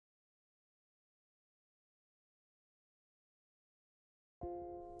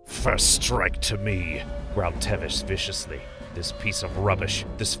"First strike to me," growled Tevish viciously. This piece of rubbish,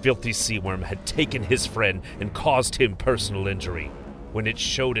 this filthy sea worm had taken his friend and caused him personal injury. When it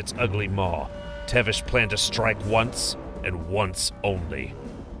showed its ugly maw, Tevish planned to strike once, and once only.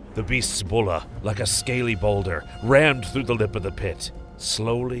 The beast's bulla, like a scaly boulder, rammed through the lip of the pit.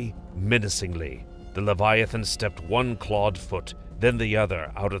 Slowly, menacingly, the Leviathan stepped one clawed foot, then the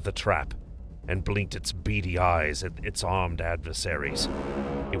other out of the trap, and blinked its beady eyes at its armed adversaries.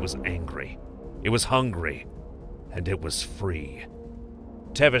 It was angry, it was hungry, and it was free.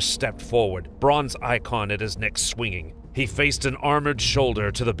 Tevish stepped forward, bronze icon at his neck swinging. He faced an armored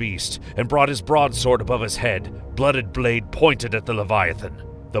shoulder to the beast and brought his broadsword above his head, blooded blade pointed at the Leviathan.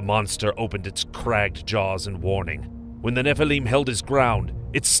 The monster opened its cragged jaws in warning. When the Nephilim held his ground,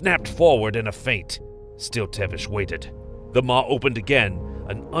 it snapped forward in a feint. Still Tevish waited. The maw opened again.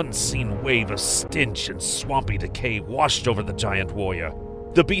 An unseen wave of stench and swampy decay washed over the giant warrior.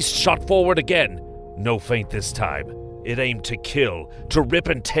 The beast shot forward again. No feint this time. It aimed to kill, to rip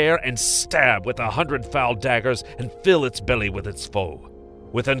and tear and stab with 100 foul daggers and fill its belly with its foe.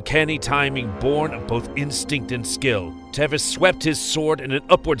 With uncanny timing born of both instinct and skill, Tevish swept his sword in an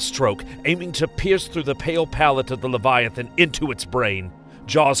upward stroke, aiming to pierce through the pale palate of the Leviathan into its brain.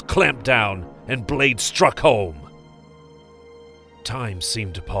 Jaws clamped down, and blade struck home. Time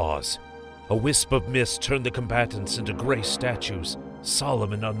seemed to pause. A wisp of mist turned the combatants into gray statues,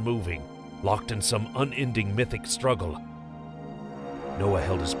 solemn and unmoving, locked in some unending mythic struggle. Noah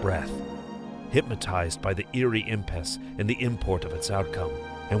held his breath, hypnotized by the eerie impasse and the import of its outcome,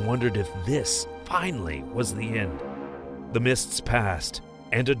 and wondered if this, finally, was the end. The mists passed,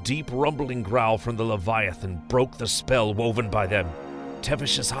 and a deep rumbling growl from the Leviathan broke the spell woven by them.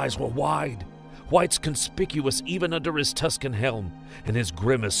 Tevish's eyes were wide, whites conspicuous even under his Tuscan helm, and his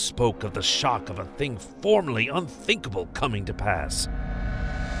grimace spoke of the shock of a thing formerly unthinkable coming to pass.